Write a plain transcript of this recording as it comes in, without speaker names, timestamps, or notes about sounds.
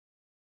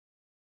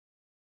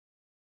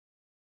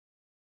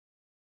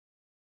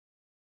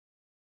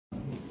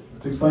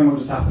To explain what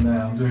just happened there,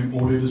 I'm doing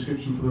audio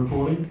description for the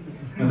recording.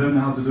 I don't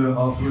know how to do it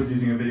afterwards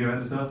using a video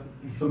editor,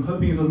 so I'm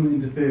hoping it doesn't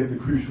interfere with the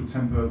crucial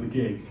tempo of the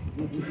gig.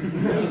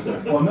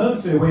 While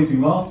nervously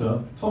awaiting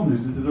laughter, Tom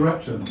loses his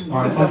erection.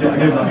 Alright, fuck it, I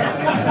give up.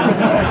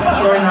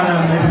 Sorry,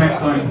 Nana, maybe next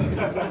time.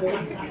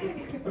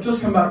 I've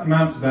just come back from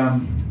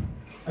Amsterdam.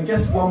 I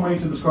guess one way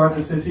to describe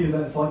the city is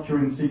that it's like you're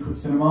in secret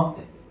cinema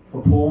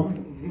for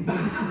porn.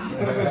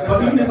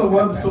 But even if I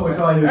weren't the sort of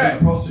guy who would get a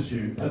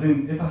prostitute, as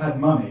in if I had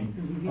money,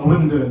 I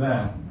wouldn't do it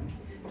there.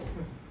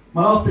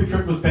 My last big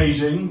trip was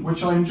Beijing,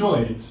 which I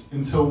enjoyed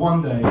until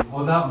one day I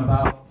was out and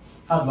about,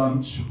 had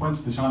lunch, went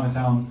to the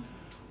Chinatown,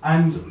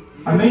 and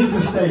I made the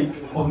mistake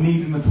of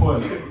needing the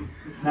toilet.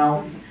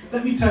 Now,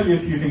 let me tell you a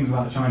few things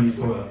about the Chinese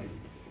toilet.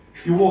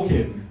 You walk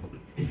in,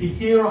 if you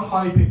hear a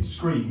high-pitched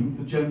scream,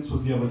 the gents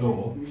was the other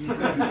door.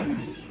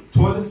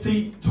 Toilet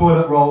seat,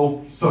 toilet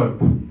roll,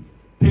 soap.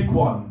 Pick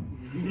one.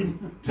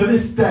 To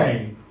this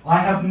day, I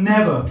have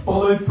never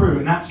followed through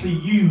and actually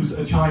used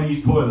a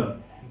Chinese toilet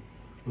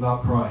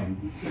without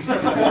crying.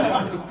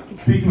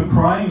 Speaking of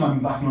crying, I'm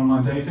back in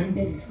online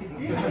dating.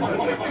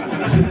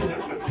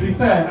 To be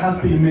fair, it has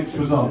been mixed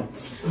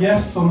results.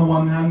 Yes, on the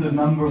one hand, a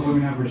number of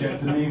women have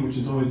rejected me, which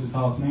is always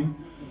disheartening.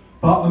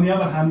 But on the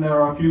other hand, there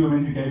are a few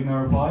women who gave no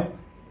reply.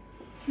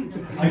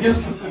 I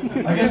guess the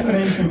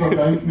main thing I've got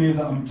going for me is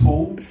that I'm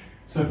tall.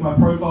 So for my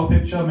profile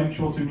picture, make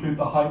sure to include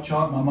the height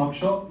chart in my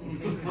mugshot.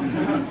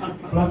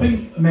 But I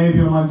think maybe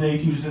online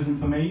dating just isn't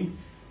for me.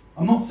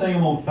 I'm not saying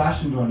I'm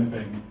old-fashioned or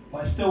anything,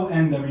 but I still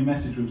end every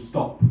message with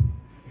stop.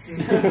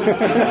 Which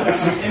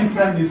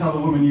incidentally is how the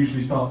woman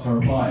usually starts her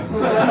reply.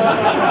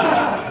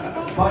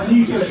 But I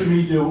knew social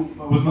media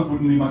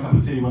wouldn't be my cup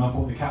of tea when I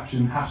thought the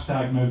caption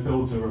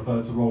 #NoFilter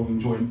referred to rolling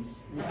joints.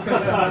 I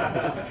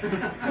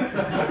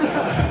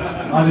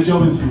had a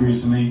job interview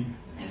recently.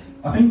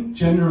 I think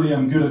generally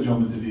I'm good at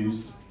job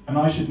interviews, and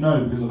I should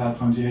know because I've had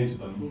 28 of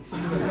them.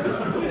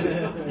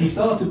 He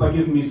started by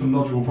giving me some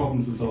logical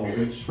problems to solve,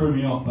 which threw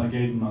me off, but I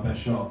gave him my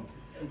best shot.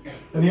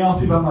 Then he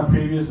asked me about my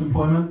previous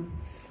employment,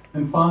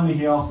 and finally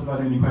he asked if I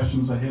had any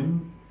questions for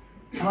him.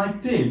 And I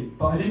did,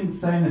 but I didn't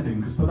say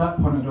anything, because by that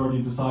point I'd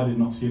already decided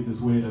not to give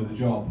this weirdo the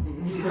job.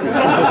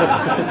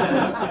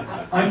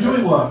 I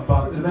enjoy work,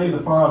 but today the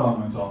fire alarm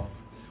went off.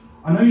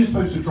 I know you're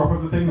supposed to drop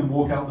everything and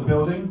walk out the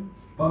building,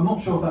 but I'm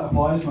not sure if that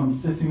applies when I'm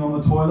sitting on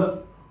the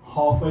toilet,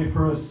 halfway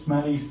through a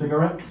smelly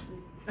cigarette.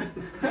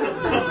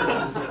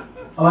 I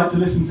like to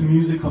listen to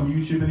music on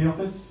YouTube in the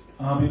office,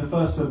 and I'll be the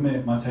first to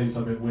admit my tastes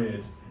are a bit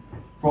weird.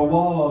 For a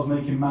while I was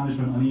making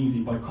management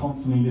uneasy by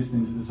constantly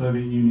listening to the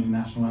Soviet Union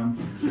national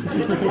anthem.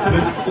 But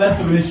it's less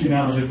of an issue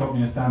now that they've got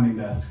me a standing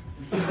desk.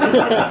 And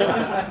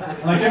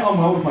I get on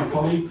well with my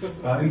colleagues.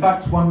 In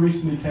fact, one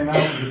recently came out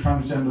as a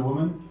transgender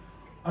woman.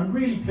 I'm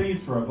really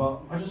pleased for her,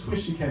 but I just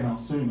wish she came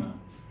out sooner.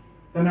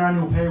 Then her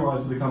annual pay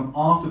rise would come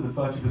after the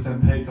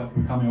 30% pay cut for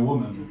becoming a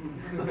woman.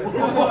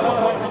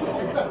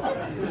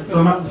 So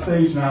I'm at the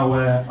stage now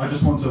where I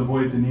just want to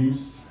avoid the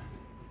news.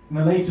 In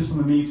the latest on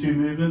the Me Too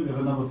movement, we have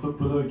another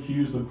footballer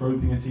accused of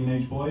groping a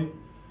teenage boy,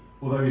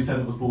 although he said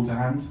it was ball to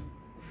hand.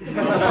 And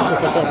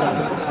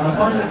I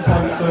find it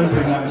quite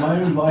sobering that in my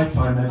own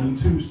lifetime there have been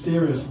two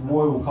serious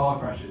royal car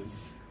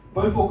crashes,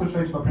 both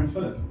orchestrated by Prince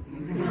Philip.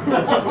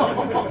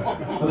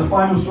 But the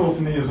final straw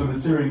for me is when the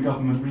Syrian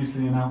government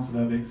recently announced that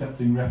they'll be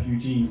accepting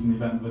refugees in the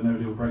event of a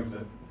no-deal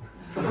Brexit.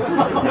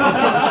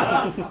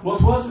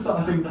 What's worse is that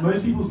I think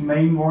most people's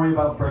main worry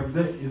about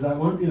Brexit is that it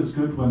won't be as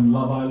good when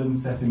Love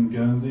Island's set in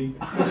Guernsey,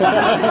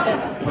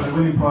 but the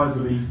winning prize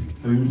will be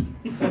food.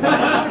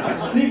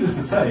 Needless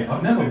to say,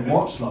 I've never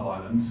watched Love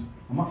Island.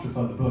 I much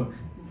prefer the book.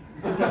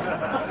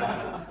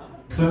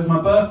 So it was my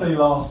birthday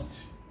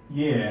last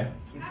year.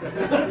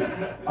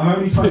 I'm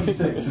only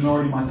 26 and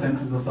already my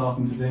senses are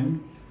starting to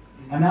dim.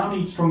 I now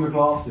need stronger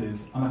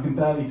glasses and I can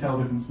barely tell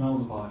different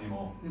smells apart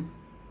anymore.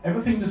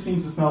 Everything just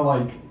seems to smell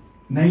like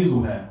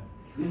nasal hair.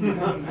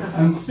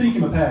 And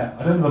speaking of hair,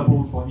 I don't have a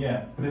bald spot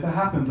yet, but if it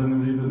happens I'm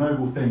going to do the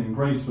noble thing and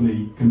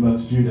gracefully convert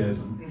to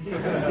Judaism.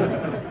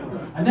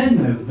 And then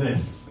there's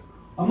this.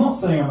 I'm not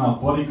saying I'm now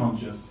body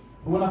conscious,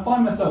 but when I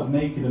find myself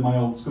naked in my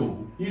old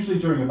school, usually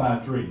during a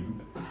bad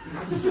dream,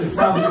 it's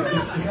now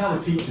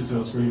the teachers who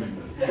are screaming.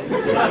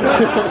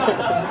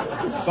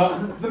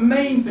 But the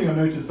main thing I've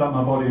noticed about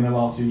my body in the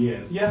last few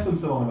years, yes I'm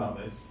still on about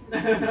this,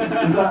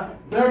 is that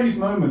there are these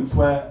moments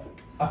where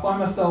I find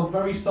myself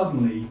very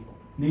suddenly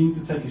needing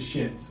to take a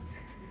shit.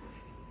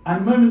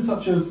 And moments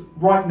such as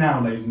right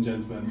now, ladies and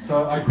gentlemen.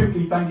 So I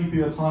quickly thank you for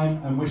your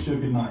time and wish you a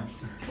good night.